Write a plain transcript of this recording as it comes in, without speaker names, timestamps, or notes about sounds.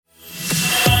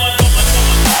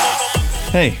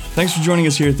Hey, thanks for joining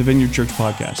us here at the Vineyard Church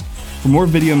Podcast. For more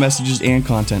video messages and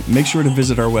content, make sure to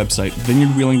visit our website,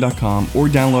 vineyardwheeling.com, or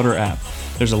download our app.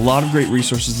 There's a lot of great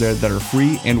resources there that are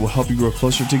free and will help you grow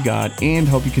closer to God and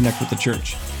help you connect with the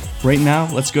church. Right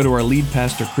now, let's go to our lead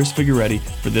pastor, Chris Figueretti,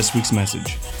 for this week's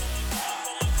message.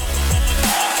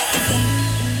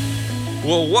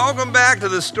 Well, welcome back to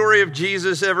the story of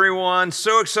Jesus, everyone.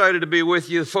 So excited to be with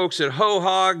you, folks at Ho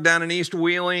Hog down in East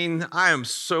Wheeling. I am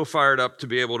so fired up to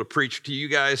be able to preach to you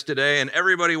guys today and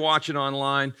everybody watching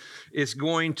online. It's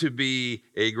going to be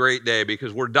a great day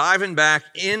because we're diving back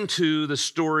into the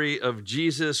story of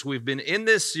Jesus. We've been in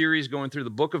this series going through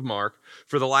the book of Mark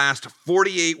for the last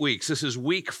 48 weeks. This is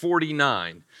week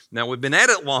 49. Now, we've been at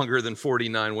it longer than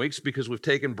 49 weeks because we've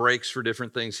taken breaks for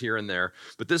different things here and there.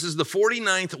 But this is the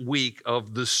 49th week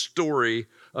of the story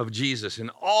of Jesus,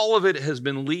 and all of it has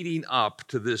been leading up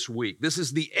to this week. This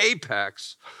is the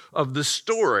apex of the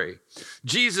story.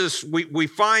 Jesus, we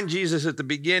find Jesus at the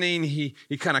beginning. He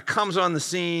kind of comes on the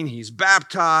scene. He's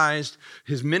baptized.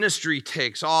 His ministry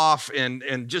takes off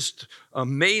and just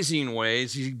amazing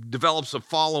ways. He develops a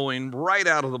following right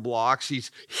out of the blocks.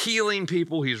 He's healing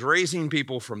people. He's raising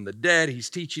people from the dead. He's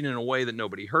teaching in a way that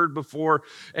nobody heard before,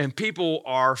 and people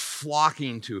are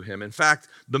flocking to him. In fact,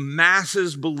 the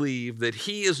masses believe that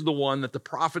he is the one that the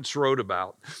prophets wrote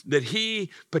about, that he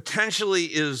potentially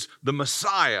is the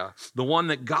Messiah, the one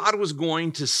that God was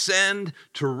going to send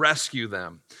to rescue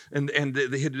them. And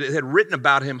they had written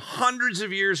about him hundreds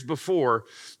of years before.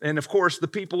 And of course, the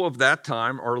people of that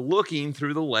time are looking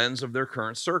through the lens of their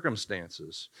current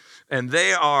circumstances. And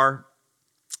they are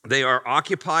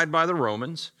occupied by the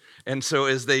Romans. And so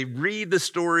as they read the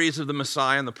stories of the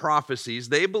Messiah and the prophecies,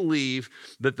 they believe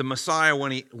that the Messiah,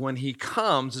 when he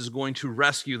comes, is going to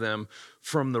rescue them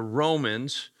from the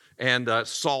Romans and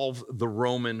solve the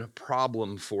Roman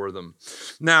problem for them.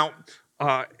 Now,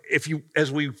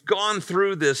 as we've gone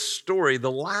through this story,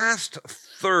 the last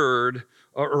third,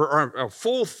 or a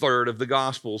full third of the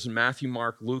Gospels in Matthew,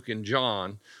 Mark, Luke, and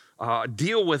John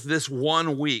deal with this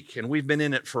 1 week, and we've been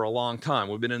in it for a long time.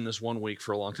 We've been in this 1 week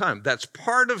for a long time. That's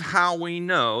part of how we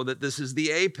know that this is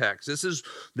the apex.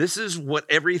 This is what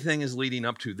everything is leading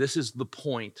up to. This is the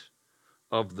point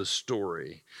of the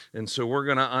story. And so we're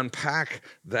going to unpack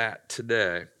that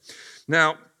today.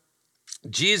 Now,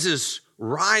 Jesus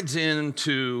rides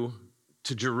into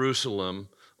Jerusalem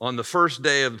on the first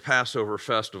day of the Passover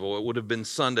festival. It would have been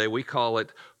Sunday. We call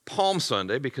it Palm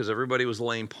Sunday because everybody was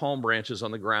laying palm branches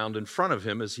on the ground in front of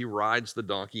him as he rides the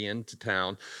donkey into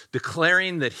town,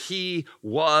 declaring that he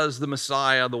was the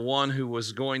Messiah, the one who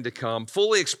was going to come,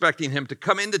 fully expecting him to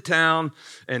come into town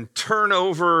and turn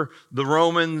over the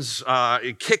Romans,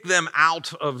 kick them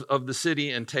out of the city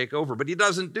and take over. But he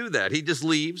doesn't do that. He just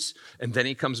leaves, and then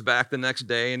he comes back the next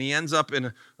day, and he ends up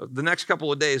in the next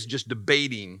couple of days just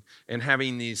debating and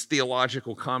having these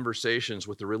theological conversations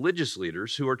with the religious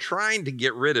leaders who are trying to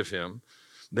get rid of him.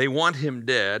 They want him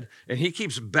dead, and he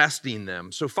keeps besting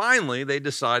them. So finally, they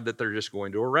decide that they're just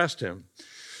going to arrest him.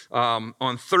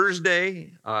 On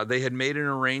Thursday, they had made an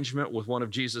arrangement with one of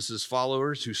Jesus's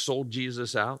followers who sold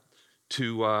Jesus out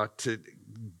to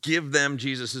give them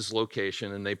Jesus's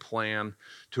location, and they plan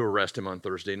to arrest him on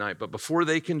Thursday night. But before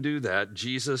they can do that,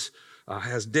 Jesus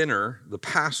has dinner, the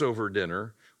Passover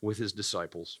dinner, with his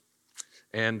disciples.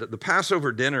 And the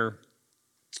Passover dinner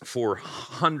for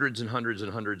hundreds and hundreds and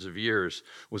hundreds of years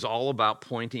was all about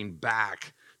pointing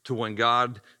back to when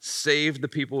God saved the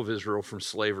people of Israel from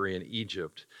slavery in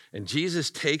Egypt. And Jesus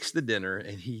takes the dinner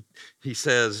and he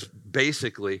says,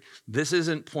 basically, this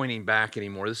isn't pointing back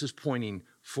anymore. This is pointing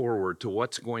forward to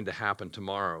what's going to happen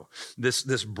tomorrow.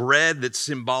 This bread that's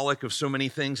symbolic of so many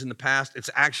things in the past, it's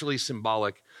actually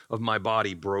symbolic of my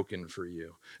body broken for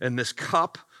you. And this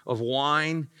cup of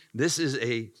wine, this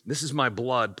is my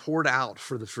blood poured out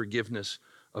for the forgiveness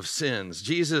of sins.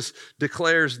 Jesus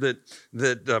declares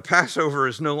that Passover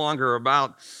is no longer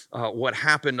about what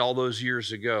happened all those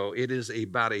years ago. It is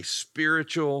about a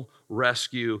spiritual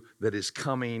rescue that is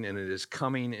coming, and it is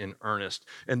coming in earnest.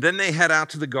 And then they head out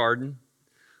to the garden,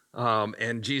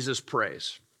 and Jesus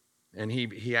prays. And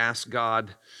he asks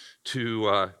God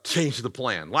to change the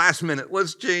plan. Last minute,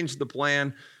 let's change the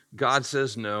plan. God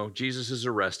says no. Jesus is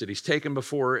arrested. He's taken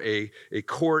before a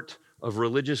court of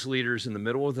religious leaders in the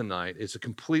middle of the night. It's a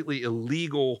completely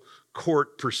illegal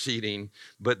court proceeding,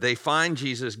 but they find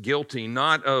Jesus guilty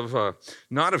not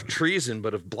of treason,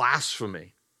 but of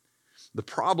blasphemy. The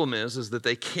problem is that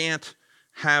they can't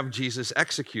have Jesus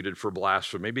executed for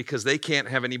blasphemy because they can't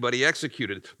have anybody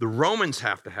executed. The Romans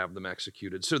have to have them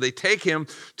executed. So they take him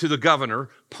to the governor,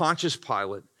 Pontius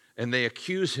Pilate, and they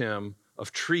accuse him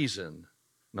of treason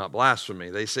not blasphemy.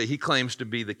 They say he claims to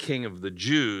be the king of the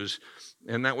Jews,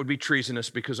 and that would be treasonous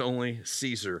because only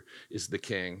Caesar is the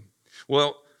king.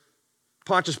 Well,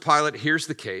 Pontius Pilate hears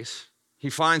the case. He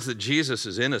finds that Jesus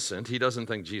is innocent. He doesn't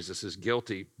think Jesus is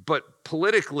guilty. But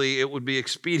politically, it would be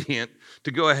expedient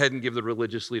to go ahead and give the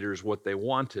religious leaders what they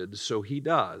wanted, so he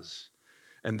does.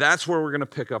 And that's where we're going to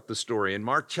pick up the story. In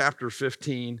Mark chapter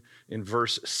 15, in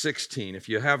verse 16. If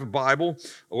you have a Bible,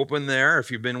 open there. If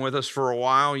you've been with us for a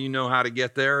while, you know how to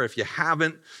get there. If you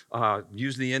haven't,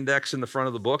 use the index in the front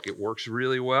of the book. It works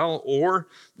really well. Or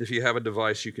if you have a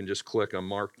device, you can just click on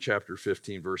Mark chapter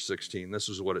 15, verse 16. This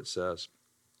is what it says.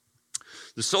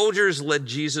 The soldiers led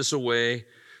Jesus away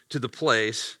to the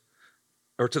place,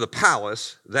 or to the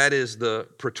palace, that is the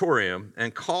praetorium,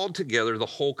 and called together the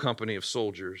whole company of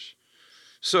soldiers.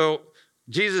 So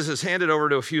Jesus is handed over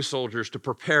to a few soldiers to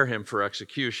prepare him for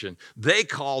execution. They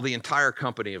call the entire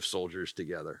company of soldiers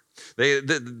together.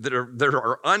 There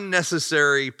are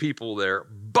unnecessary people there,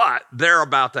 but they're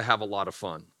about to have a lot of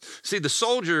fun. See,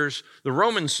 the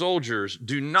Roman soldiers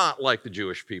do not like the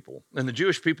Jewish people, and the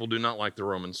Jewish people do not like the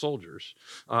Roman soldiers.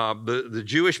 The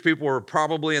Jewish people are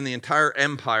probably in the entire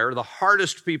empire the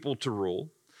hardest people to rule.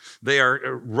 They are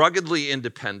ruggedly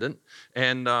independent,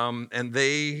 and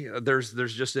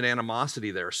there's just an animosity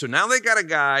there. So now they got a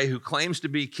guy who claims to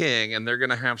be king, and they're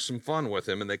going to have some fun with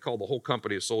him, and they call the whole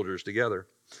company of soldiers together.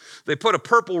 They put a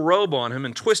purple robe on him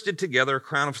and twisted together a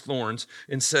crown of thorns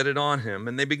and set it on him,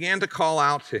 and they began to call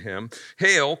out to him,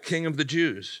 "Hail, King of the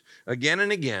Jews!" Again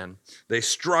and again, they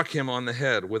struck him on the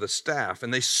head with a staff,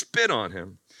 and they spit on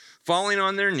him. Falling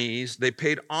on their knees, they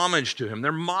paid homage to him.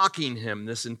 They're mocking him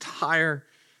this entire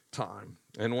time.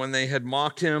 And when they had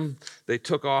mocked him, they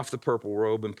took off the purple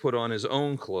robe and put on his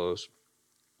own clothes.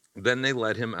 Then they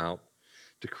led him out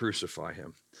to crucify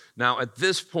him. Now, at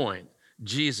this point,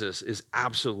 Jesus is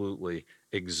absolutely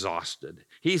exhausted.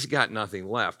 He's got nothing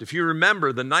left. If you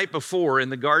remember, the night before in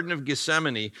the Garden of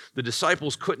Gethsemane, the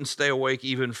disciples couldn't stay awake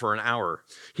even for an hour.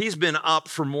 He's been up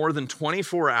for more than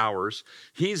 24 hours.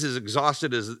 He's as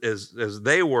exhausted as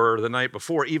they were the night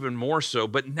before, even more so.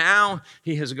 But now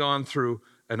he has gone through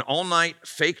an all-night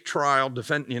fake trial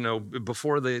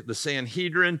before the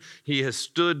Sanhedrin. He has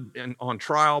stood on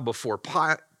trial before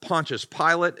Pontius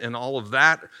Pilate and all of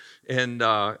that, and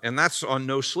that's on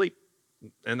no sleep.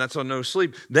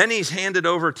 Then he's handed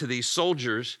over to these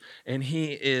soldiers, and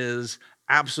he is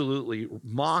absolutely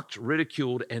mocked,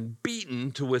 ridiculed, and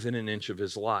beaten to within an inch of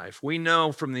his life. We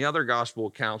know from the other gospel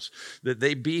accounts that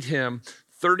they beat him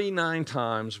 39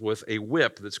 times with a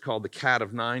whip that's called the cat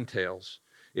of nine tails.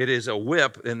 It is a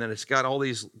whip, and then it's got all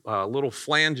these little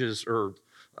flanges or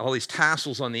all these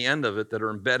tassels on the end of it that are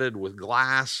embedded with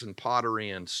glass and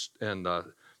pottery and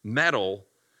metal.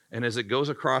 And as it goes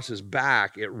across his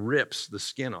back, it rips the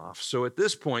skin off. So at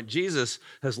this point, Jesus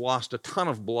has lost a ton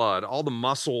of blood. All the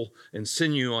muscle and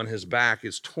sinew on his back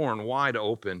is torn wide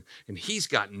open, and he's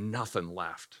got nothing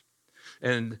left.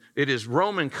 And it is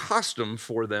Roman custom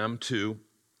for them to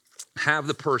have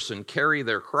the person carry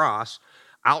their cross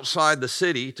outside the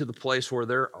city to the place where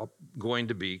they're going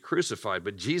to be crucified.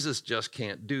 But Jesus just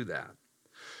can't do that.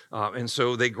 And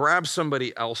so they grab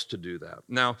somebody else to do that.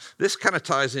 Now, this kind of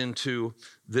ties into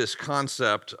this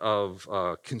concept of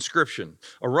conscription.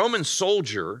 A Roman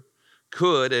soldier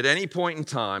could, at any point in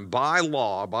time, by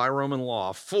Roman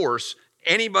law, force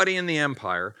anybody in the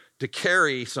empire to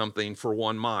carry something for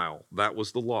 1 mile. That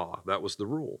was the law. That was the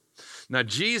rule. Now,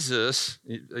 Jesus,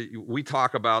 we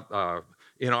talk about...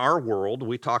 in our world,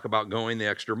 we talk about going the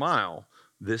extra mile.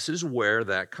 This is where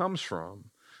that comes from.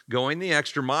 Going the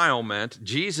extra mile meant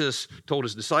Jesus told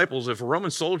his disciples, if a Roman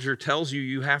soldier tells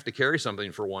you have to carry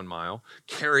something for 1 mile,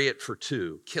 carry it for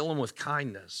 2. Kill him with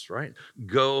kindness, right?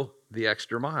 Go the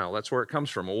extra mile. That's where it comes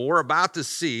from. Well, we're about to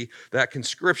see that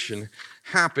conscription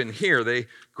happen here. They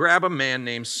grab a man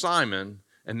named Simon,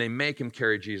 and they make him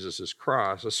carry Jesus'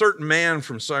 cross. A certain man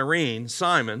from Cyrene,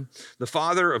 Simon, the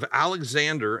father of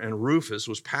Alexander and Rufus,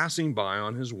 was passing by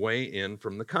on his way in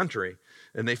from the country,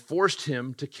 and they forced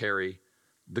him to carry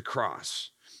the cross.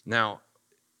 Now,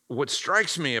 what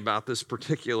strikes me about this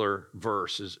particular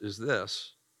verse is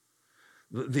this.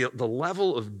 The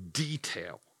level of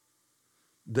detail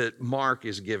that Mark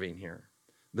is giving here.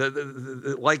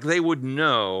 Like they would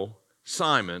know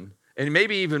Simon, and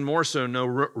maybe even more so know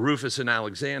Rufus and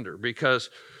Alexander, because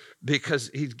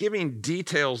he's giving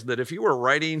details that if you were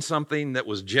writing something that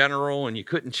was general and you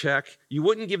couldn't check, you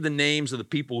wouldn't give the names of the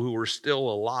people who were still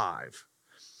alive.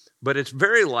 But it's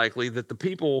very likely that the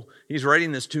people he's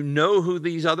writing this to know who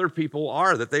these other people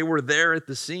are, that they were there at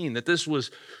the scene, that this was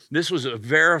a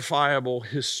verifiable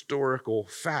historical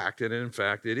fact, and in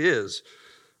fact it is.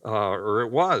 or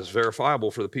it was verifiable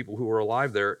for the people who were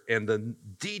alive there. And the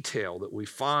detail that we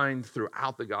find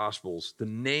throughout the Gospels, the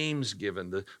names given,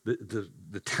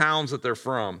 the towns that they're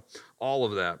from, all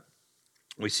of that,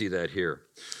 we see that here.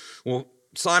 Well,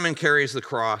 Simon carries the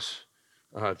cross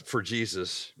for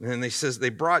Jesus. And they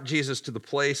brought Jesus to the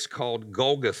place called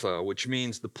Golgotha, which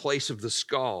means the place of the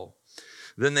skull.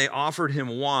 Then they offered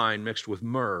him wine mixed with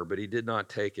myrrh, but he did not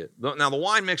take it. Now, the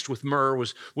wine mixed with myrrh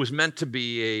was meant to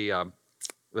be a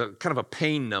kind of a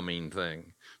pain-numbing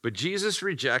thing. But Jesus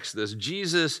rejects this.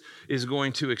 Jesus is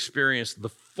going to experience the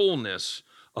fullness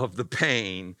of the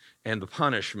pain and the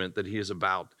punishment that he is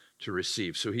about to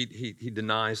receive. So he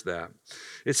denies that.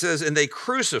 It says, and they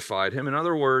crucified him. In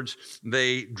other words,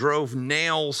 they drove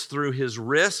nails through his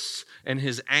wrists and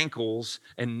his ankles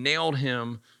and nailed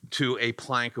him to a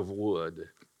plank of wood.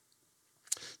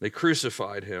 They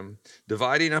crucified him.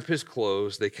 Dividing up his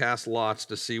clothes, they cast lots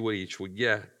to see what each would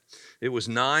get. It was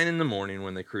 9 a.m.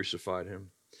 when they crucified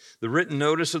him. The written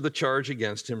notice of the charge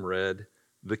against him read,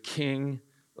 "The King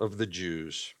of the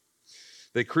Jews."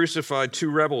 They crucified 2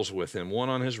 rebels with him, one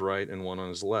on his right and one on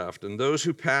his left. And those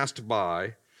who passed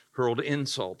by hurled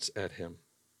insults at him,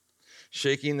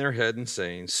 shaking their head and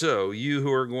saying, "So, you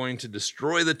who are going to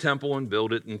destroy the temple and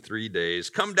build it in 3 days,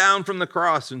 come down from the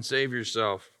cross and save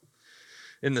yourself."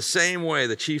 In the same way,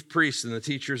 the chief priests and the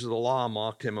teachers of the law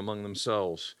mocked him among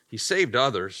themselves. "He saved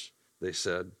others," they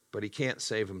said, "but he can't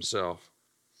save himself.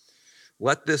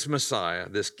 Let this Messiah,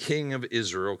 this King of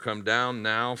Israel, come down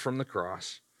now from the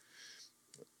cross,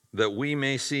 that we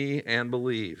may see and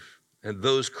believe." And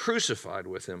those crucified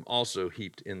with him also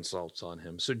heaped insults on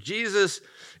him. So Jesus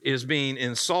is being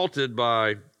insulted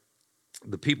by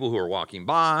the people who are walking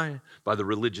by the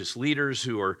religious leaders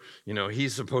who are,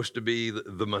 he's supposed to be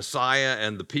the Messiah,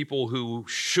 and the people who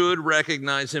should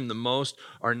recognize him the most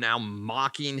are now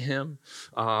mocking him.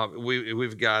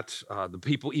 We've got the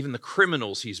people, even the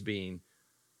criminals he's being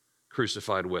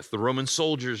crucified with. The Roman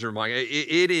soldiers are mocking.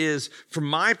 It is, from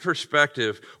my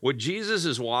perspective, what Jesus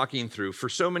is walking through for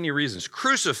so many reasons.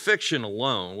 Crucifixion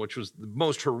alone, which was the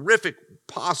most horrific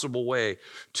possible way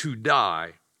to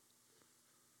die.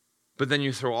 But then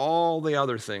you throw all the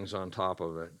other things on top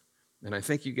of it, and I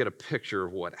think you get a picture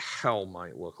of what hell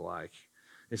might look like.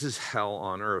 This is hell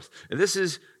on earth. And this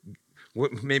is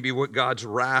maybe what God's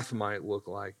wrath might look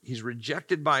like. He's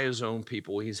rejected by his own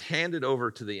people. He's handed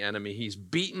over to the enemy. He's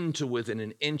beaten to within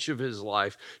an inch of his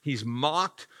life. He's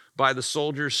mocked by the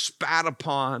soldiers, spat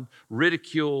upon,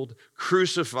 ridiculed,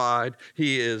 crucified.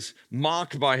 He is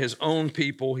mocked by his own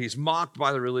people. He's mocked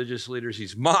by the religious leaders.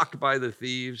 He's mocked by the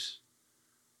thieves.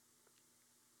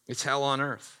 It's hell on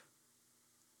earth.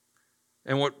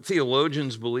 And what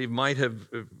theologians believe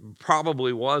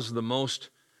probably was the most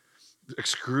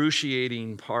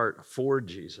excruciating part for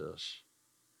Jesus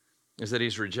is that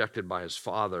he's rejected by his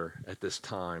Father at this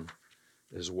time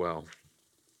as well.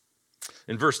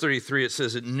 In verse 33, it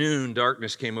says, "At noon,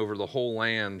 darkness came over the whole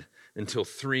land until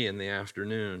 3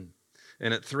 p.m.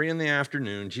 And at 3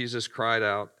 p.m, Jesus cried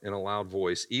out in a loud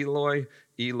voice, 'Eloi,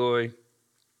 Eloi,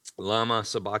 lama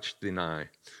sabachthani,'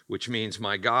 which means,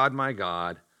 my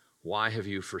God, why have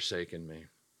you forsaken me?"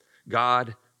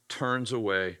 God turns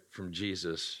away from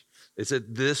Jesus. It's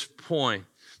at this point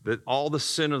that all the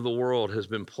sin of the world has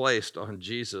been placed on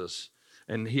Jesus,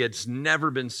 and he had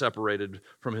never been separated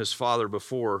from his Father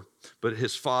before, but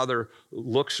his Father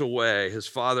looks away. His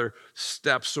Father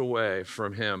steps away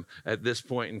from him at this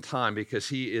point in time because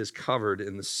he is covered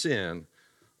in the sin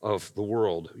of the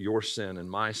world, your sin and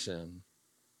my sin.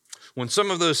 When some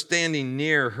of those standing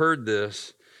near heard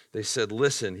this, they said,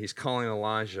 "Listen, he's calling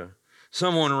Elijah."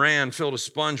 Someone ran, filled a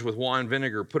sponge with wine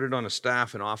vinegar, put it on a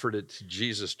staff, and offered it to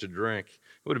Jesus to drink. He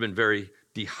would have been very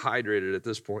dehydrated at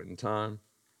this point in time.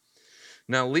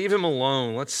 "Now leave him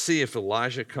alone. Let's see if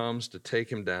Elijah comes to take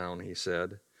him down," he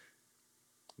said.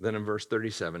 Then in verse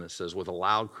 37, it says, with a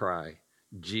loud cry,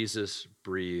 Jesus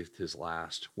breathed his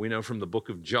last. We know from the book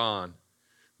of John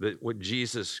that what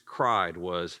Jesus cried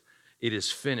was, "It is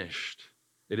finished.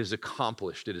 It is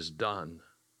accomplished. It is done."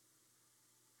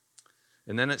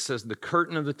 And then it says the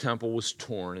curtain of the temple was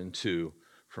torn in two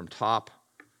from top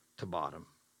to bottom.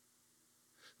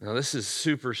 Now this is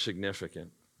super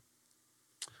significant.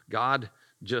 God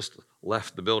just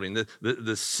left the building.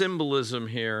 The symbolism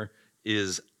here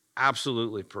is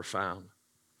absolutely profound.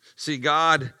 See,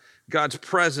 God's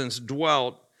presence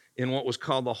dwelt in what was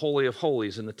called the Holy of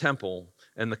Holies in the temple,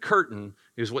 and the curtain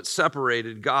is what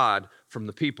separated God from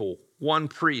the people. One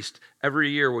priest every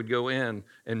year would go in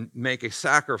and make a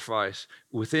sacrifice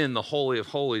within the Holy of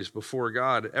Holies before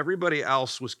God. Everybody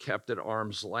else was kept at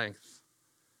arm's length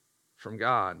from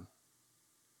God.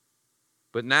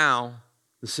 But now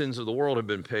The sins of the world have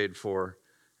been paid for,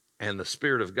 and the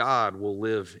Spirit of God will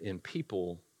live in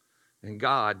people. And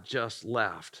God just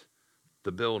left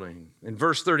the building. In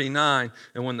verse 39,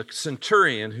 and when the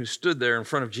centurion who stood there in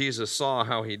front of Jesus saw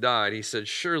how he died, he said,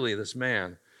 "Surely this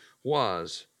man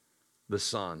was the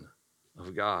Son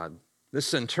of God." This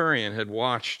centurion had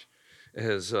watched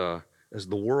as the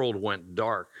world went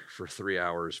dark for 3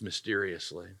 hours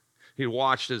mysteriously. He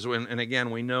watched and again,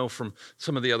 we know from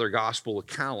some of the other gospel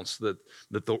accounts that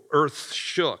the earth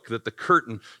shook, that the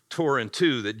curtain tore in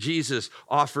two, that Jesus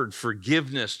offered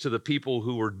forgiveness to the people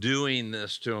who were doing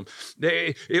this to him.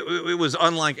 It was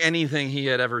unlike anything he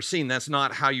had ever seen. That's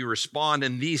not how you respond,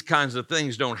 and these kinds of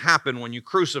things don't happen when you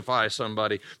crucify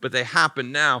somebody, but they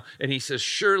happen now. And he says,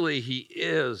 surely he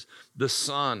is the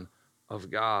Son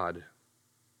of God.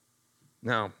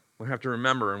 Now, we have to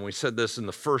remember, and we said this in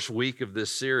the first week of this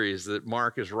series, that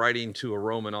Mark is writing to a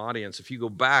Roman audience. If you go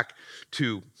back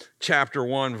to chapter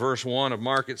 1, verse 1 of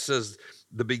Mark, it says,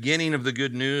 the beginning of the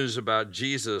good news about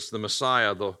Jesus, the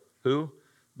Messiah, the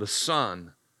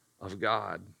Son of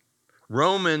God. A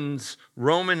Roman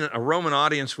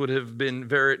audience would have been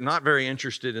not very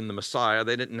interested in the Messiah.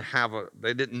 They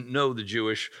didn't know the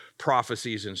Jewish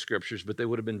prophecies and scriptures, but they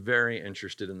would have been very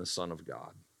interested in the Son of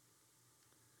God.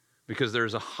 Because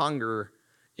there's a hunger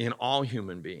in all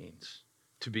human beings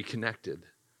to be connected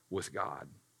with God.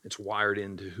 It's wired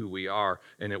into who we are,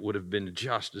 and it would have been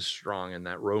just as strong in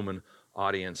that Roman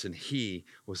audience, and he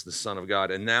was the Son of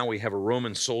God. And now we have a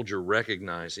Roman soldier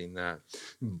recognizing that.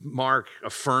 Mark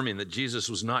affirming that Jesus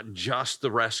was not just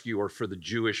the rescuer for the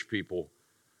Jewish people,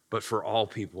 but for all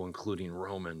people, including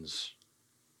Romans.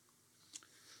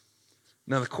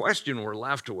 Now, the question we're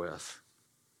left with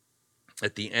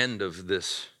at the end of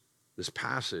this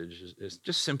passage is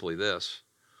just simply this: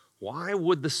 why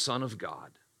would the Son of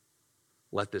God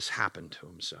let this happen to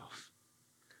himself?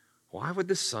 Why would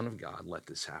the Son of God let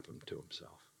this happen to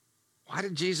himself? Why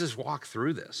did Jesus walk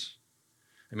through this?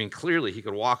 I mean, clearly he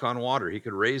could walk on water. He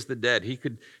could raise the dead. He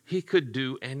could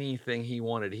do anything he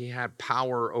wanted. He had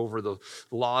power over the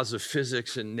laws of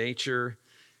physics and nature.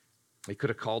 He could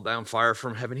have called down fire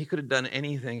from heaven. He could have done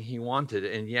anything he wanted,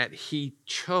 and yet he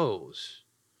chose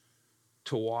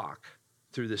to walk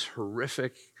through this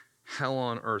horrific hell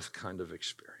on earth kind of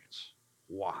experience.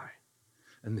 Why?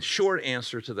 And the short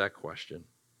answer to that question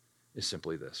is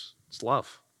simply this: it's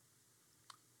love.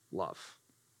 Love.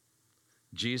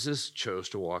 Jesus chose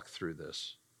to walk through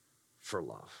this for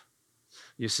love.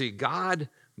 You see, God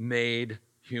made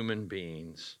human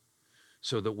beings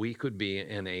so that we could be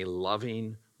in a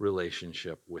loving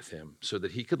relationship with him, so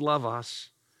that he could love us,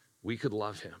 we could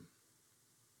love him.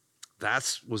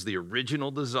 That was the original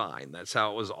design. That's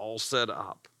how it was all set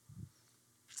up.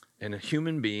 And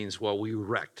human beings, well, we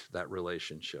wrecked that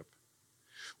relationship.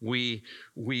 We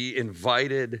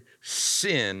invited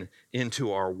sin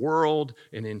into our world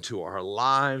and into our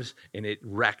lives, and it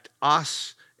wrecked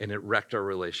us, and it wrecked our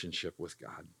relationship with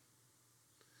God.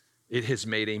 It has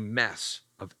made a mess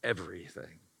of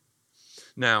everything.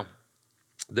 Now,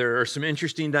 there are some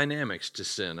interesting dynamics to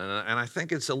sin, and I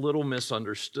think it's a little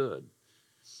misunderstood.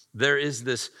 There is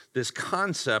this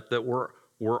concept that we're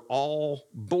all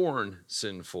born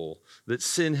sinful, that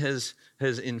sin has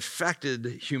infected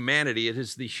humanity. It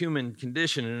is the human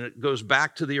condition, and it goes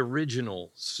back to the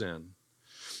original sin.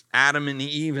 Adam and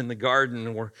Eve in the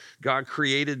garden, where God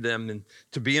created them and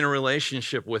to be in a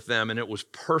relationship with them, and it was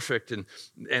perfect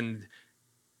and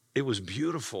it was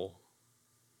beautiful.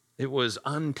 It was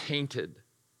untainted.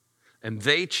 And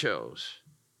they chose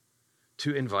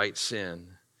to invite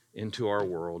sin into our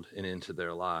world and into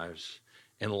their lives.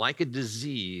 And like a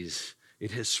disease,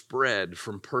 it has spread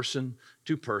from person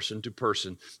to person to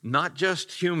person. Not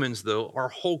just humans, though. Our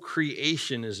whole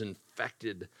creation is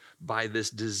infected by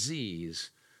this disease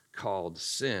called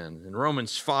sin. In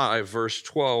Romans 5, verse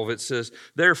 12, it says,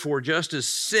 "Therefore, just as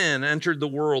sin entered the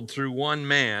world through one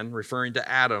man," referring to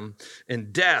Adam,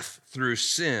 "and death through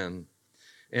sin,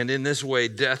 and in this way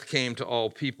death came to all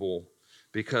people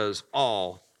because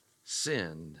all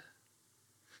sinned."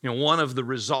 You know, one of the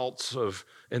results of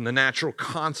and the natural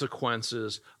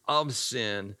consequences of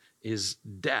sin is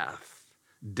death.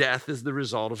 Death is the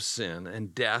result of sin,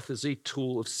 and death is a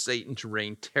tool of Satan to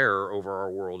rain terror over our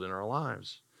world and our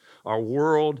lives. Our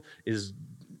world is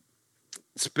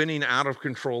spinning out of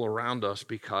control around us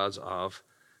because of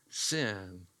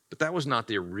sin. But that was not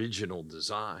the original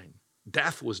design.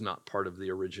 Death was not part of the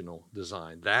original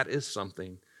design. That is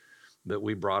something that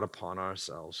we brought upon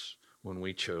ourselves when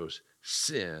we chose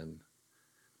sin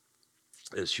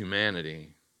as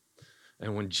humanity.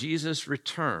 And when Jesus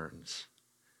returns,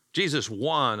 Jesus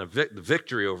won the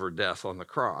victory over death on the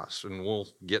cross, and we'll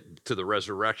get to the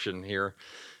resurrection here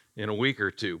in a week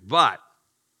or two. But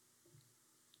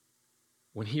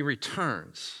when he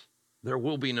returns, there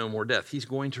will be no more death. He's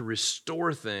going to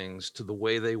restore things to the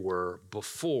way they were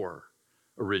before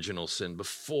original sin,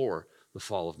 before the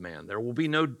fall of man. There will be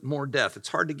no more death. It's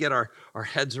hard to get our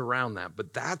heads around that,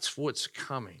 but that's what's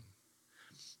coming.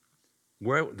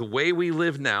 The way we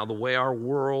live now, the way our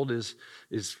world is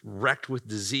wrecked with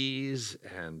disease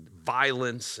and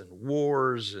violence and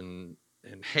wars and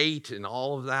hate and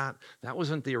all of that, that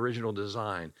wasn't the original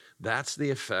design. That's the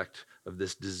effect of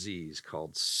this disease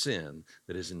called sin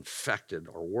that has infected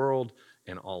our world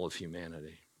and all of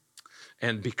humanity.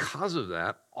 And because of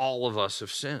that, all of us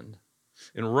have sinned.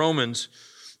 In Romans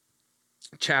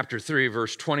chapter 3,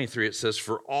 verse 23, it says,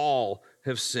 "For all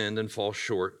have sinned and fall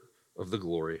short of the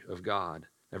glory of God."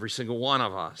 Every single one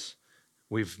of us.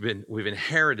 We've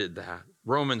inherited that.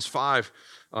 Romans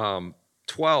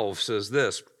 5:12 says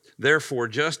this, "Therefore,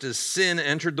 just as sin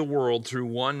entered the world through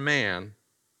one man,"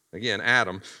 again,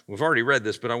 Adam, we've already read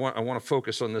this, but I want to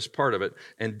focus on this part of it,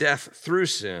 "and death through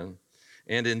sin,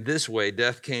 and in this way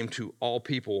death came to all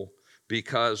people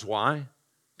because," why?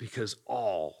 Because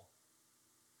all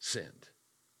sinned.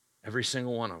 Every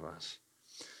single one of us.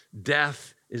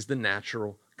 Death is the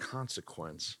natural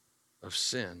consequence of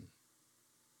sin.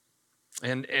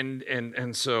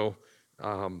 And so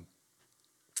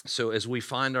as we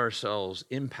find ourselves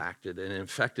impacted and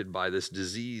infected by this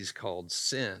disease called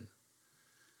sin,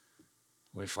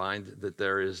 we find that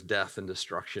there is death and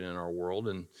destruction in our world,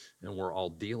 and we're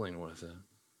all dealing with it.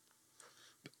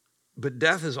 But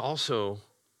death is also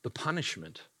the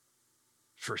punishment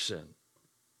for sin.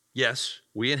 Yes,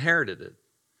 we inherited it.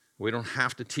 We don't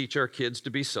have to teach our kids to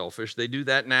be selfish. They do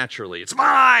that naturally. It's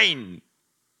mine!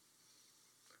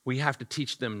 We have to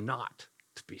teach them not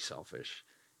to be selfish.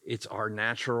 It's our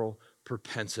natural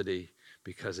propensity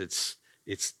because it's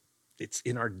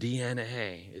in our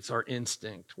DNA. It's our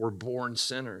instinct. We're born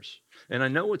sinners. And I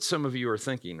know what some of you are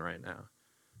thinking right now.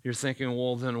 You're thinking,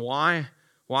 well, then why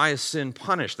is sin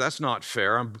punished? That's not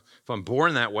fair. If I'm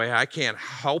born that way, I can't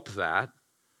help that,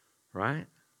 right?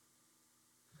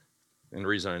 And the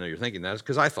reason I know you're thinking that is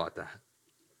because I thought that.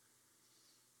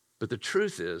 But the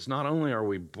truth is, not only are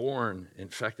we born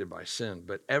infected by sin,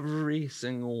 but every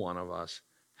single one of us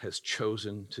has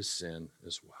chosen to sin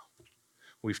as well.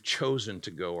 We've chosen to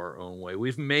go our own way.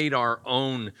 We've made our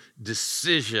own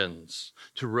decisions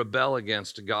to rebel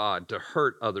against God, to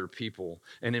hurt other people,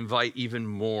 and invite even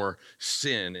more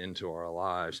sin into our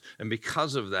lives. And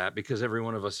because of that, because every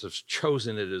one of us has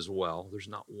chosen it as well, there's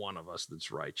not one of us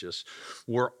that's righteous,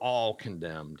 we're all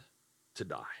condemned to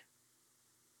die.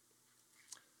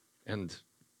 And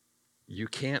you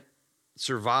can't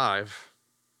survive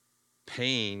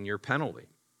paying your penalty.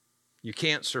 You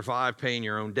can't survive paying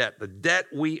your own debt. The debt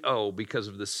we owe because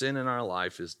of the sin in our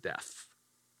life is death.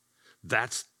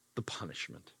 That's the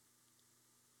punishment.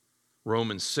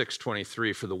 Romans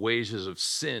 6:23, "For the wages of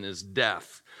sin is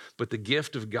death, but the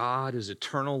gift of God is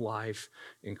eternal life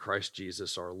in Christ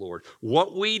Jesus our Lord."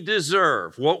 What we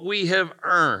deserve, what we have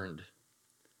earned,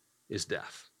 is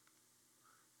death.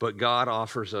 But God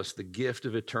offers us the gift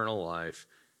of eternal life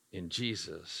in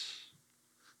Jesus.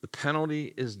 The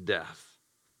penalty is death.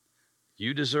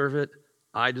 You deserve it.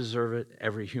 I deserve it.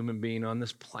 Every human being on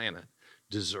this planet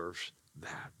deserves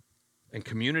that. And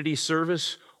community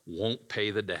service won't pay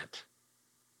the debt.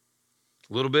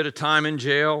 A little bit of time in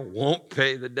jail won't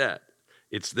pay the debt.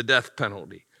 It's the death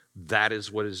penalty.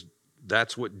 That's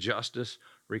what justice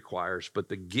requires. But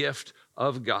the gift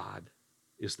of God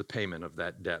is the payment of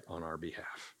that debt on our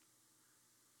behalf.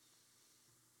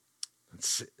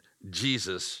 It's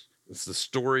Jesus. It's the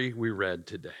story we read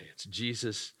today. It's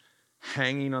Jesus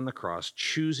hanging on the cross,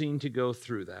 choosing to go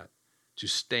through that, to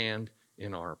stand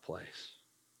in our place.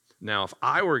 Now, if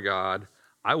I were God,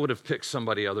 I would have picked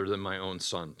somebody other than my own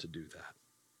son to do that.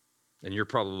 And you're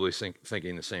probably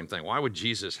thinking the same thing. Why would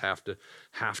Jesus have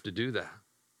to do that?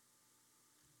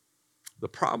 The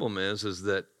problem is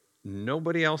that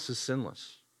nobody else is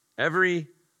sinless.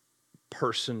 Every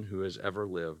person who has ever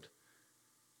lived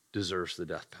deserves the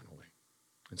death penalty.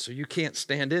 And so you can't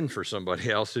stand in for somebody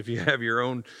else if you have your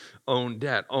own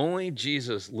debt. Only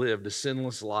Jesus lived a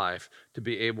sinless life to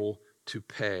be able to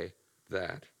pay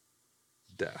that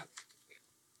debt.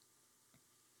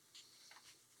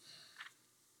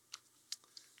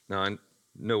 Now, I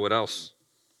know what else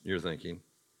you're thinking.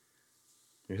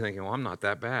 You're thinking, well, I'm not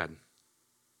that bad.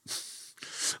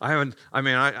 I'm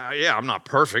not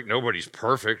perfect. Nobody's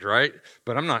perfect, right?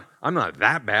 But I'm not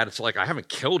that bad. It's like I haven't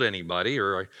killed anybody,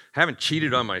 or I haven't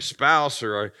cheated on my spouse,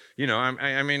 or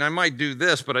I might do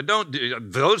this, but I don't do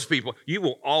those people. You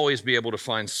will always be able to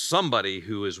find somebody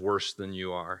who is worse than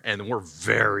you are. And we're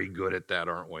very good at that,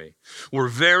 aren't we? We're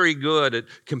very good at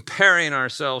comparing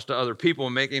ourselves to other people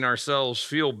and making ourselves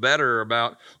feel better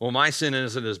about, well, my sin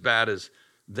isn't as bad as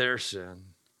their sin.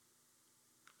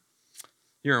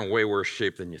 You're in way worse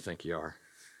shape than you think you are.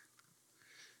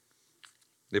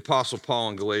 The Apostle Paul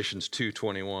in Galatians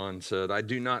 2:21 said, I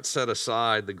do not set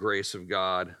aside the grace of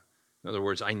God. In other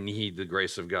words, I need the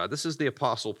grace of God. This is the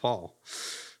Apostle Paul.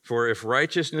 For if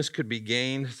righteousness could be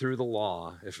gained through the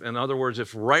law,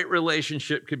 if right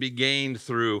relationship could be gained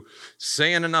through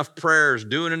saying enough prayers,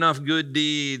 doing enough good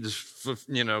deeds,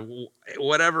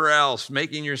 whatever else,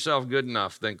 making yourself good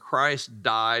enough, then Christ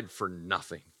died for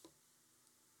nothing.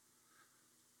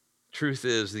 Truth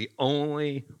is, the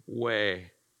only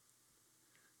way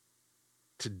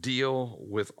to deal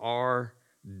with our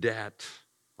debt,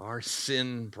 our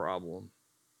sin problem,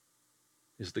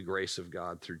 is the grace of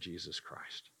God through Jesus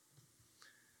Christ.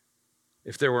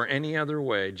 If there were any other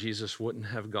way, Jesus wouldn't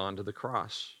have gone to the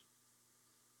cross.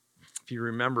 If you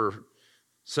remember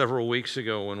several weeks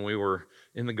ago when we were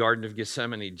in the Garden of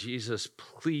Gethsemane, Jesus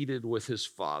pleaded with his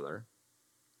Father,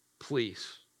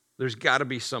 please, there's got to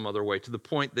be some other way, to the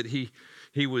point that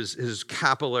his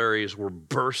capillaries were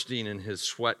bursting in his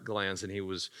sweat glands and he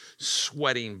was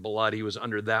sweating blood. He was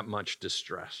under that much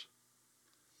distress.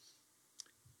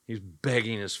 He's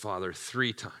begging his Father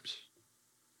 3 times.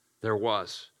 There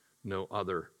was no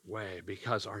other way,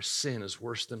 because our sin is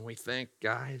worse than we think,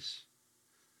 guys.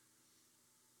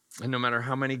 And no matter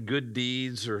how many good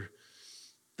deeds or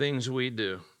things we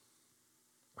do,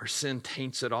 our sin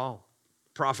taints it all.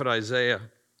 Prophet Isaiah,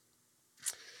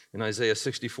 in Isaiah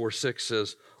 64:6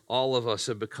 says, all of us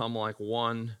have become like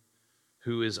one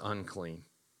who is unclean,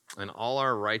 and all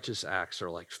our righteous acts are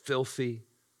like filthy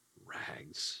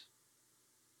rags.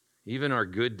 Even our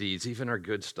good deeds, even our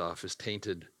good stuff is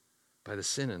tainted by the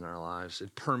sin in our lives.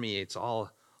 It permeates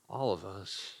all of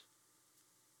us.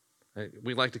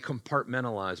 We like to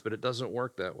compartmentalize, but it doesn't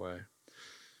work that way.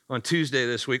 On Tuesday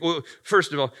this week, well,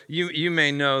 first of all, you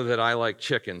may know that I like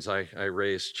chickens. I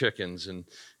raise chickens, and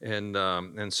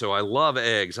so I love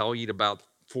eggs. I'll eat about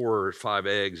 4 or 5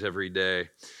 eggs every day.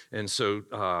 And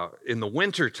so in the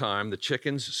wintertime, the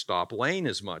chickens stop laying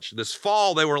as much. This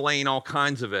fall, they were laying all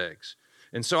kinds of eggs.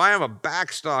 And so I have a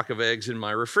back stock of eggs in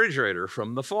my refrigerator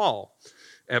from the fall.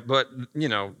 But,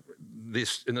 in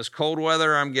this cold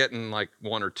weather, I'm getting like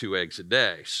 1 or 2 eggs a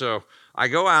day. So I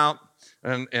go out,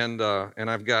 and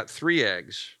I've got 3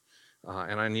 eggs,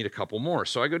 and I need a couple more.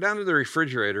 So I go down to the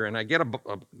refrigerator, and I get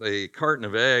a carton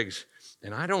of eggs,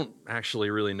 and I don't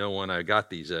actually really know when I got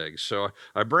these eggs. So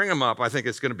I bring them up. I think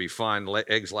it's going to be fine.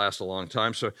 Eggs last a long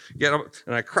time. So get up,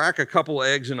 and I crack a couple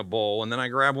eggs in a bowl, and then I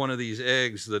grab one of these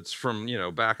eggs that's from,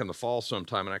 back in the fall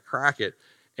sometime, and I crack it,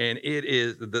 and it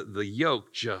is, the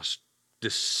yolk just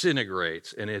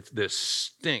disintegrates, and this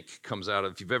stink comes out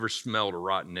of, if you've ever smelled a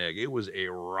rotten egg, it was a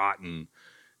rotten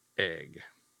egg.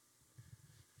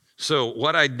 So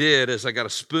what I did is I got a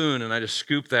spoon, and I just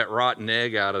scooped that rotten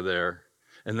egg out of there,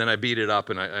 and then I beat it up,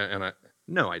 and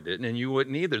no, I didn't, and you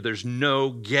wouldn't either. There's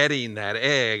no getting that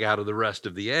egg out of the rest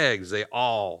of the eggs. They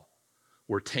all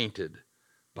were tainted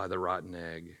by the rotten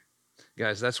egg.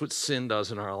 Guys, that's what sin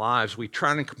does in our lives. We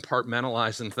try to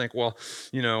compartmentalize and think, well,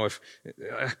 if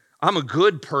I'm a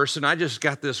good person, I just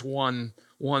got this one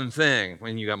thing. I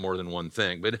mean, you got more than one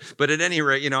thing, but at any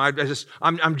rate,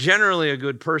 I'm generally a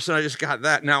good person. I just got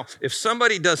that. Now, if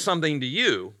somebody does something to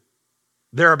you,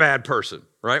 they're a bad person,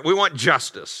 right? We want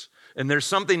justice. And there's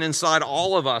something inside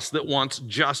all of us that wants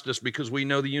justice, because we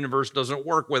know the universe doesn't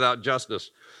work without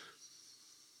justice.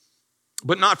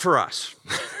 But not for us.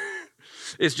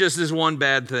 It's just this one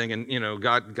bad thing, and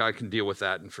God can deal with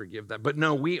that and forgive that. But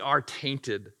no, we are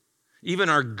tainted. Even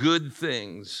our good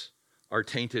things are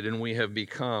tainted, and we have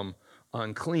become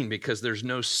unclean, because there's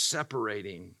no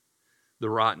separating the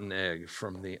rotten egg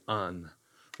from the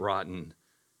unrotten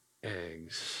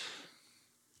eggs.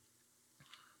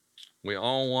 We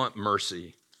all want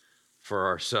mercy for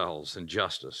ourselves and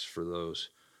justice for those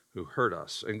who hurt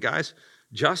us. And guys,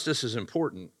 justice is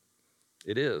important.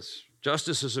 It is.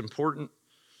 Justice is important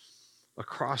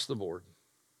across the board.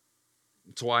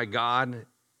 It's why God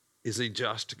is a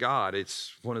just God.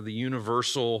 It's one of the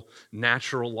universal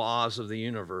natural laws of the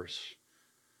universe.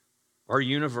 Our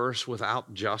universe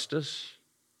without justice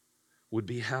would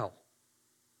be hell.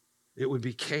 It would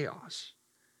be chaos.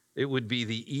 It would be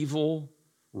the evil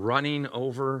running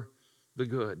over the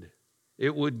good.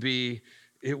 It would be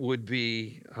It would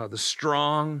be the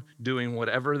strong doing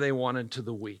whatever they wanted to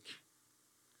the weak.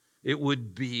 It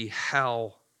would be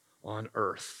hell on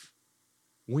earth.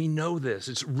 We know this.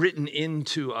 It's written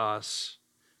into us.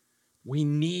 We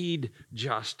need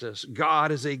justice.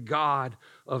 God is a God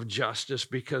of justice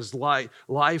because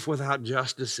life without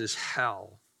justice is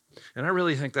hell. And I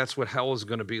really think that's what hell is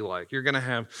going to be like. You're going to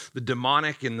have the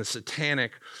demonic and the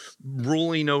satanic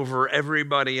ruling over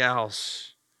everybody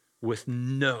else with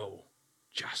no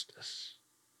justice.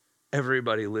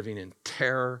 Everybody living in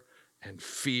terror and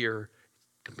fear.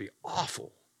 It can be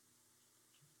awful.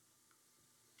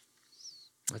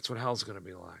 That's what hell's going to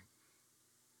be like.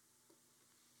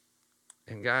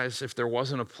 And guys, if there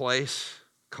wasn't a place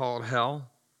called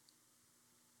hell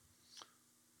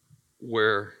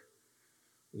where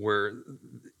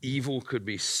evil could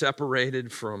be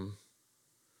separated from,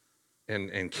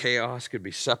 and chaos could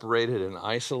be separated and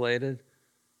isolated,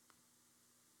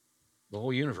 the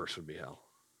whole universe would be hell.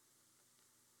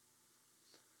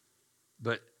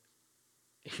 But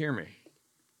hear me,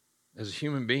 as a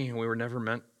human being, we were never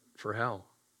meant for hell.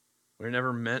 We were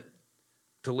never meant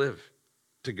to live,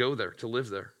 to go there, to live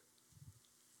there.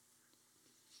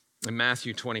 In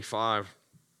Matthew 25,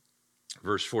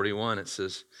 verse 41, it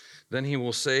says, "Then he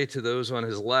will say to those on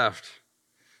his left,"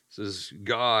 this is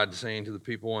God saying to the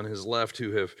people on his left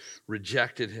who have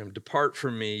rejected him, "Depart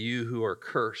from me, you who are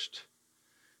cursed,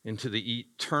 into the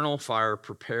eternal fire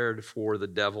prepared for the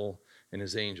devil and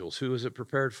his angels." Who was it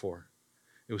prepared for?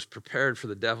 It was prepared for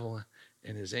the devil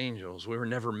and his angels. We were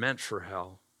never meant for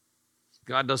hell.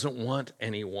 God doesn't want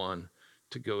anyone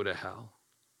to go to hell.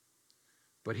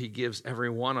 But he gives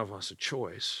every one of us a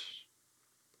choice.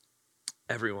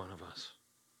 Every one of us.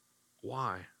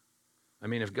 Why? I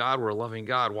mean, if God were a loving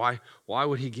God, why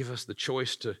would he give us the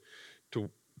choice to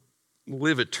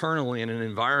live eternally in an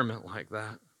environment like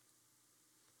that?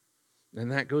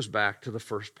 And that goes back to the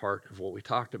first part of what we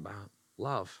talked about,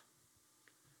 love.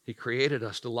 He created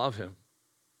us to love him.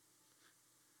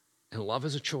 And love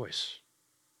is a choice.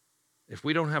 If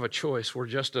we don't have a choice, we're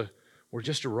just a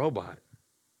robot.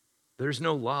 There's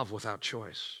no love without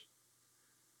choice.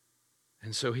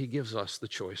 And so he gives us the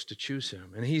choice to choose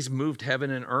him. And he's moved heaven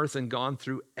and earth and gone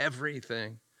through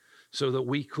everything so that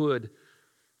we could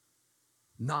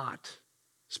not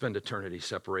spend eternity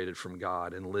separated from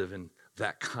God and live in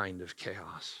that kind of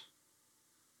chaos.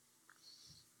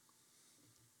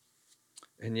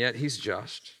 And yet he's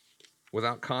just,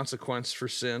 without consequence for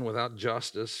sin, without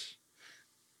justice.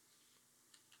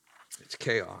 It's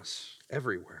chaos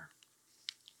everywhere.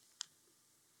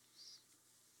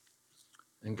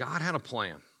 And God had a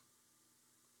plan.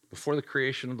 Before the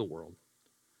creation of the world,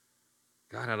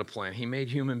 God had a plan. He made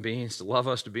human beings to love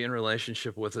us, to be in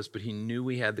relationship with us, but he knew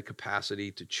we had the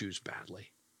capacity to choose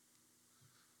badly.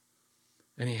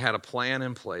 And he had a plan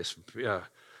in place.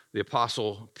 The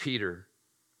Apostle Peter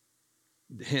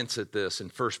hints at this in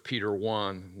 1 Peter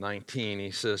 1:19.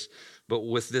 He says, "But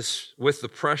with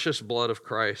the precious blood of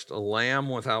Christ, a lamb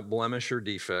without blemish or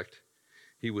defect,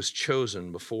 he was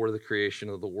chosen before the creation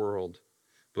of the world,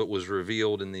 but was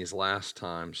revealed in these last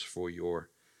times for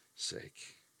your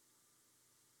sake."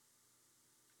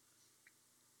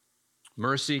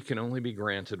 Mercy can only be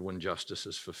granted when justice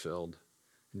is fulfilled.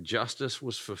 And justice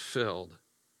was fulfilled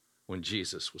when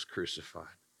Jesus was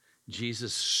crucified.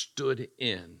 Jesus stood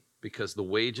in because the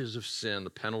wages of sin, the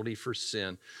penalty for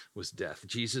sin, was death.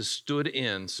 Jesus stood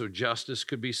in so justice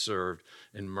could be served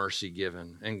and mercy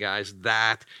given. And guys,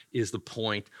 that is the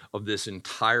point of this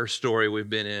entire story we've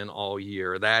been in all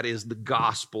year. That is the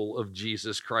gospel of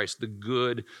Jesus Christ, the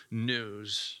good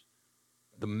news,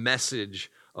 the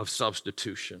message of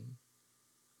substitution.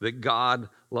 That God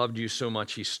loved you so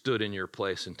much, he stood in your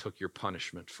place and took your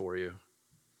punishment for you.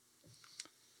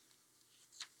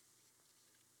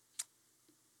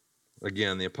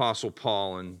 Again, the Apostle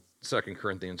Paul in 2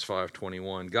 Corinthians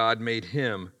 5:21, God made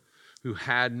him who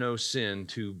had no sin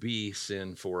to be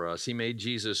sin for us. He made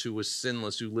Jesus, who was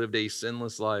sinless, who lived a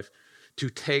sinless life, to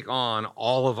take on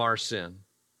all of our sin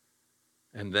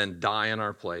and then die in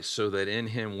our place so that in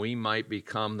him we might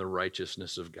become the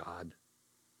righteousness of God.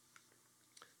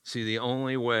 See, the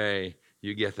only way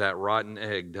you get that rotten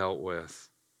egg dealt with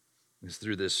is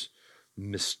through this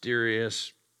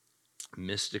mysterious,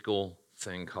 mystical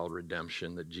thing called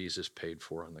redemption that Jesus paid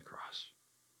for on the cross.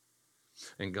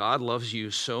 And God loves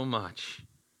you so much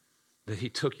that he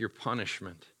took your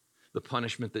punishment, the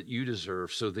punishment that you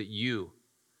deserve, so that you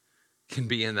can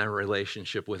be in that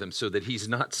relationship with him, so that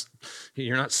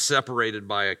you're not separated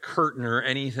by a curtain or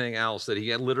anything else, that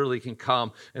he literally can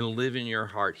come and live in your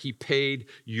heart. He paid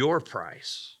your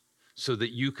price so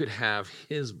that you could have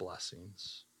his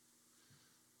blessings.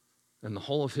 And the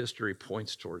whole of history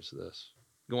points towards this,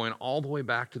 going all the way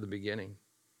back to the beginning,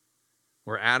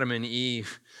 where Adam and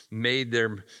Eve made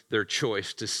their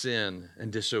choice to sin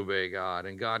and disobey God.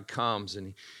 And God comes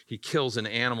and he kills an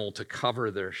animal to cover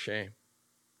their shame.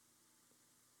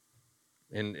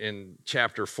 In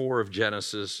chapter 4 of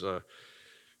Genesis,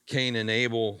 Cain and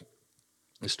Abel,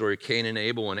 the story of Cain and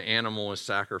Abel, an animal is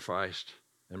sacrificed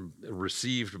and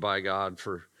received by God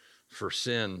for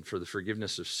sin, for the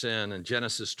forgiveness of sin. In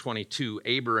Genesis 22,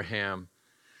 Abraham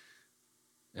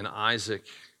and Isaac,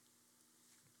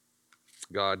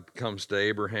 God comes to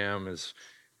Abraham as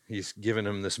he's given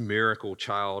him this miracle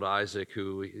child, Isaac,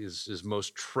 who is his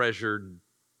most treasured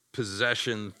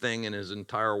possession thing in his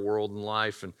entire world and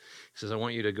life. And he says, I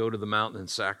want you to go to the mountain and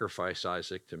sacrifice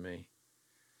Isaac to me.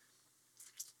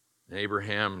 And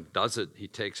Abraham does it. He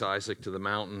takes Isaac to the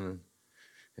mountain,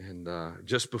 and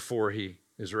just before he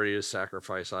is ready to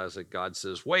sacrifice Isaac, God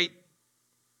says, wait,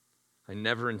 I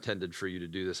never intended for you to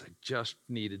do this. I just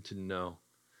needed to know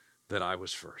that I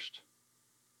was first.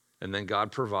 And then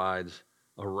God provides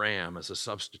a ram as a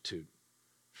substitute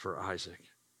for Isaac.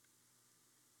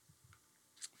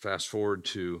 Fast forward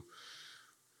to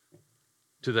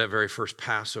that very first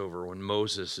Passover, when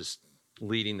Moses is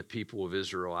leading the people of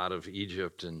Israel out of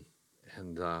Egypt and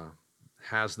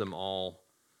has them all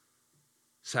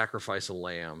sacrifice a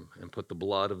lamb and put the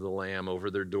blood of the lamb over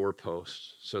their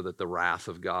doorposts so that the wrath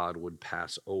of God would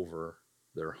pass over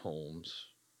their homes.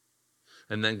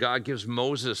 And then God gives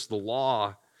Moses the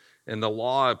law, and the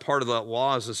law, part of that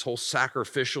law is this whole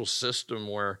sacrificial system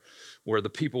where the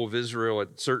people of Israel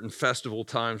at certain festival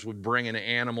times would bring an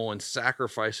animal and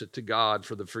sacrifice it to God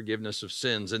for the forgiveness of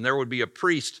sins. And there would be a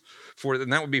priest for it,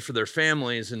 and that would be for their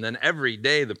families. And then every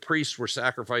day the priests were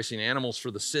sacrificing animals for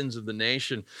the sins of the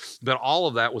nation. But all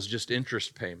of that was just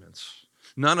interest payments.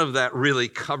 None of that really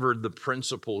covered the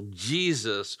principle.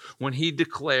 Jesus, when he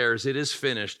declares it is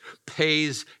finished,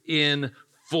 pays in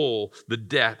full the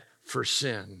debt for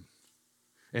sin.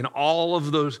 And all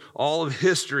of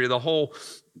history, the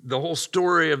whole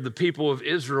story of the people of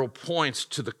Israel points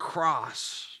to the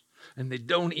cross. And they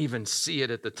don't even see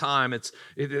it at the time.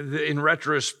 In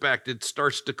retrospect, it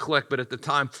starts to click, but at the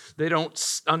time, they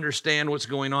don't understand what's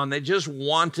going on. They just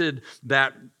wanted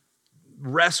that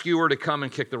rescuer to come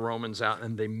and kick the Romans out,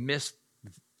 and they missed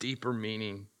the deeper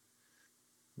meaning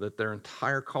that their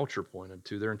entire culture pointed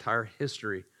to, their entire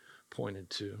history pointed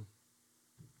to.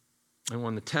 And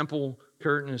when the temple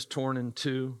curtain is torn in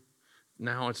two,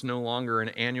 now it's no longer an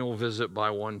annual visit by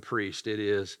one priest. It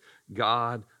is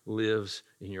God lives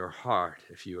in your heart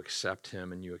if you accept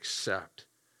him and you accept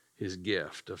his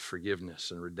gift of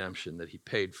forgiveness and redemption that he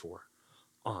paid for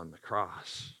on the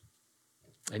cross.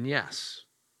 And yes,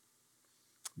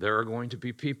 there are going to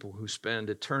be people who spend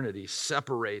eternity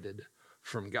separated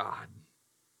from God.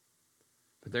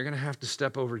 But they're going to have to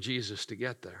step over Jesus to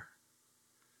get there.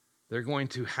 They're going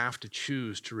to have to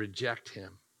choose to reject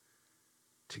him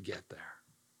to get there.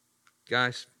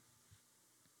 Guys,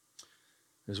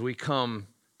 as we come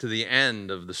to the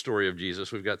end of the story of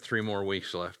Jesus, we've got 3 more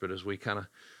weeks left, but as we kind of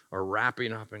are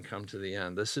wrapping up and come to the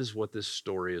end, this is what this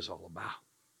story is all about.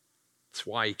 It's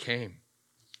why he came.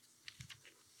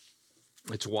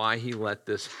 It's why he let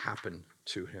this happen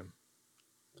to him.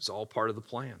 It's all part of the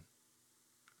plan.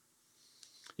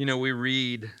 You know, we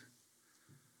read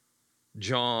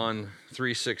John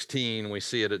 3:16, we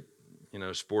see it at,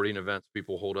 sporting events.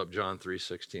 People hold up John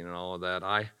 3:16 and all of that.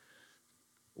 I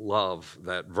love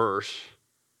that verse,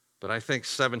 but I think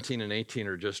 17 and 18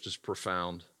 are just as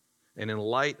profound. And in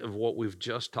light of what we've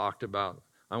just talked about,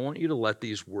 I want you to let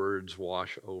these words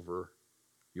wash over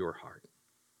your heart.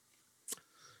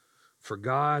 For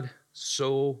God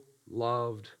so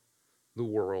loved the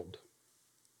world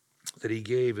that he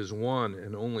gave his one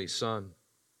and only Son,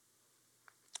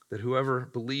 that whoever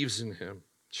believes in him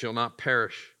shall not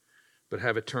perish, but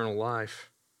have eternal life.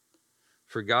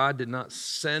 For God did not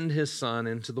send his Son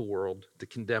into the world to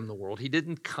condemn the world. He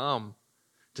didn't come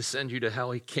to send you to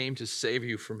hell. He came to save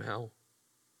you from hell,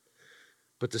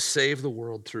 but to save the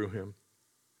world through him.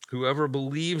 Whoever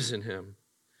believes in him,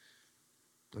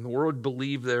 and the word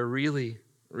believe there really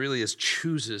is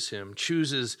chooses him,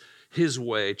 chooses his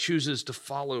way, chooses to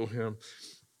follow him.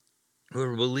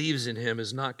 Whoever believes in him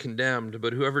is not condemned,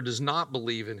 but whoever does not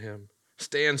believe in him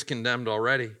stands condemned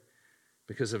already,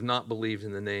 because have not believed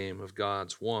in the name of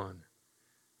God's one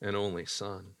and only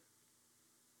Son.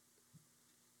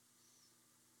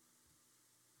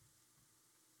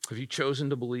 Have you chosen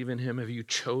to believe in him? Have you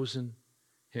chosen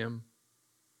him?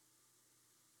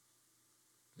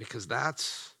 Because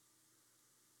that's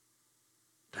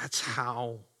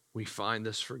how we find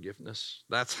this forgiveness.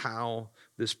 That's how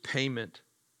this payment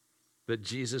that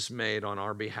Jesus made on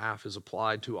our behalf is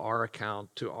applied to our account,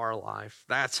 to our life.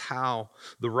 That's how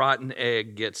the rotten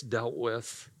egg gets dealt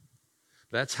with.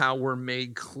 That's how we're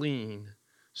made clean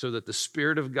so that the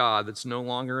Spirit of God that's no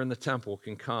longer in the temple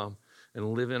can come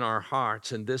and live in our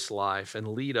hearts in this life and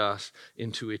lead us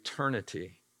into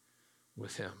eternity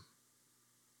with Him.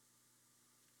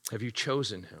 Have you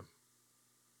chosen Him?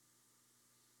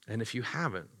 And if you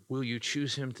haven't, will you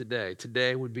choose Him today?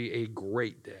 Today would be a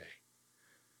great day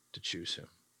to choose Him.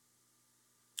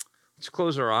 Let's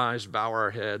close our eyes, bow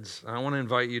our heads. I want to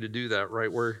invite you to do that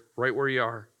right where you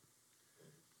are.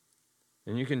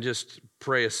 And you can just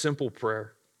pray a simple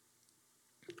prayer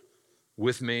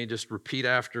with me. Just repeat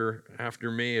after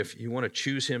me if you want to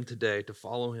choose Him today, to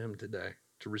follow Him today,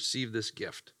 to receive this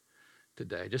gift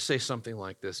today. Just say something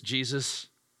like this: Jesus,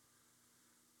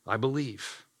 I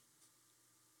believe.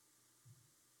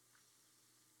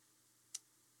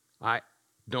 I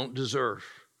don't deserve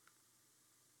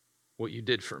what you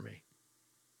did for me,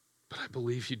 but I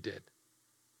believe you did.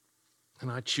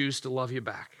 And I choose to love you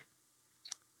back.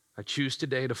 I choose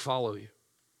today to follow you.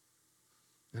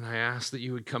 And I ask that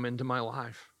you would come into my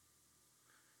life,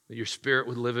 that your Spirit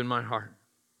would live in my heart,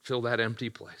 fill that empty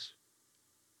place,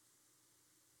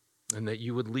 and that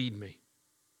you would lead me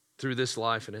through this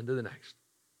life and into the next.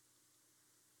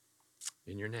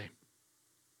 In your name,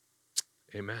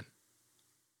 amen.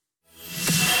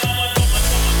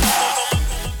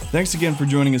 Thanks again for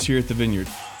joining us here at the Vineyard.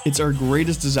 It's our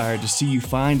greatest desire to see you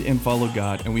find and follow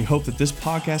God, and we hope that this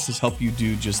podcast has helped you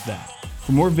do just that.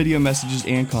 For more video messages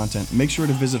and content, make sure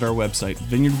to visit our website,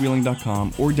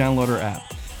 vineyardwheeling.com, or download our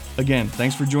app. Again,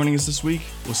 thanks for joining us this week.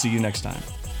 We'll see you next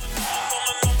time.